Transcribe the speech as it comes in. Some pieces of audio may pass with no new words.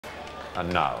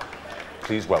And now,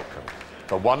 please welcome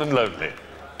the one and lonely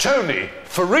Tony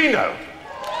Ferrino.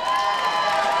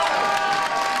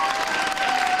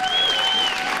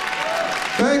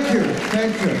 Thank you,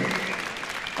 thank you.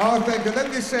 Oh, thank you. Let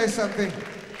me say something.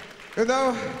 You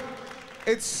know,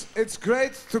 it's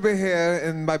great to be here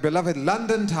in my beloved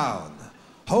London town,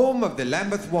 home of the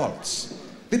Lambeth Waltz,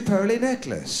 the Pearly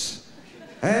Necklace,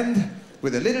 and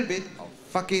with a little bit of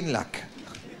fucking luck.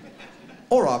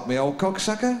 All right, me old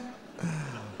cocksucker.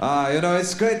 You know,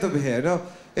 it's great to be here. You know,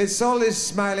 it's all these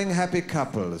smiling, happy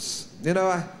couples. You know,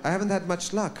 I haven't had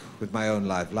much luck with my own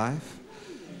life.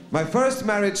 My first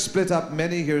marriage split up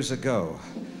many years ago.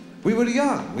 We were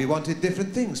young. We wanted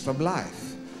different things from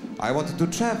life. I wanted to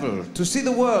travel, to see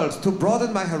the world, to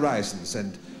broaden my horizons,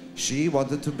 and she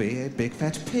wanted to be a big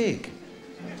fat pig.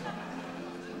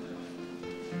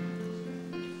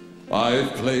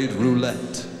 I've played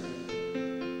roulette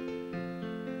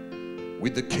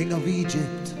with the King of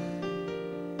Egypt.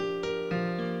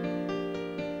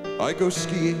 I go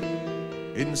skiing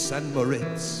in St.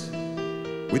 Moritz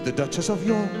with the Duchess of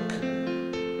York.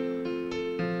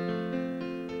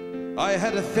 I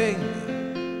had a thing,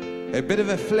 a bit of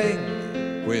a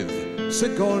fling with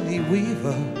Sigourney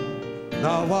Weaver.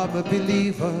 Now I'm a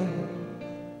believer.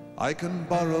 I can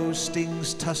borrow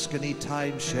Sting's Tuscany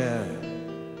timeshare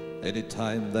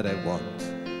anytime that I want,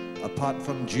 apart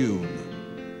from June.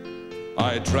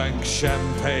 I drank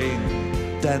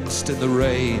champagne, danced in the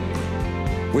rain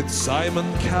with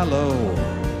Simon Callow.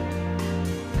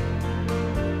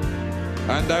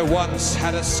 And I once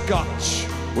had a scotch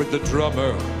with the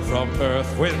drummer from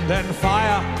Earth, Wind and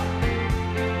Fire.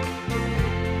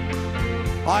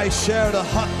 I shared a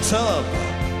hot tub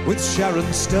with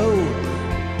Sharon Stone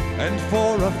and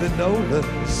 4 of the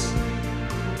Nolans.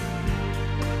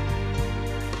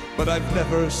 But I've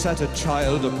never set a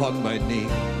child upon my knee.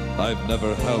 I've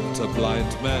never helped a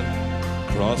blind man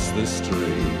cross the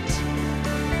street.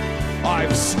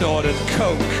 I've snorted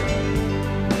coke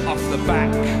off the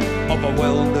back of a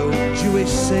well-known Jewish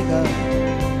singer.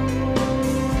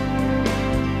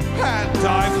 And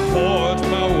I've poured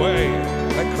my way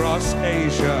across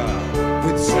Asia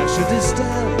with Sasha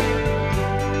Distel.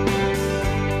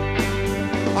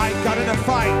 I got in a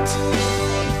fight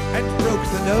and broke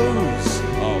the nose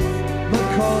of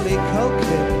Macaulay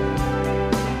Culkin.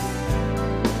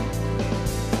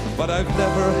 But I've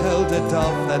never held a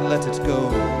dove and let it go.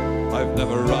 I've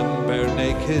never run bare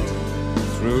naked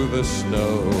through the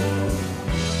snow.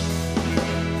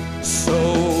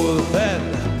 So then,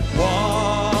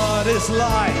 what is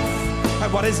life?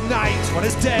 And what is night? What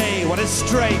is day? What is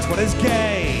straight? What is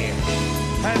gay?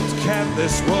 And can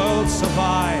this world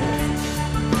survive?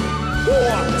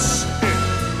 What's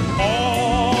it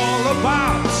all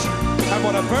about? And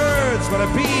what are birds? What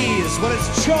are bees? What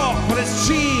is chalk? What is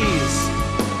cheese?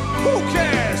 Who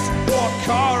cares what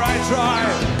car I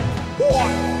drive?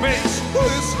 What makes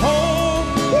this whole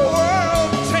world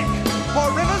tick?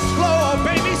 Or rivers flow, or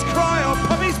babies cry, or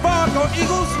puppies bark, or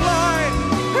eagles fly?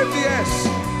 And yes,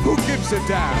 who gives a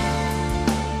damn?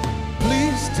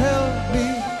 Please tell me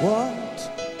what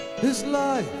is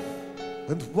life,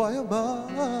 and why am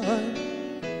I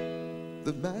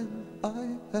the man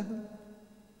I am?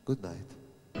 Good night.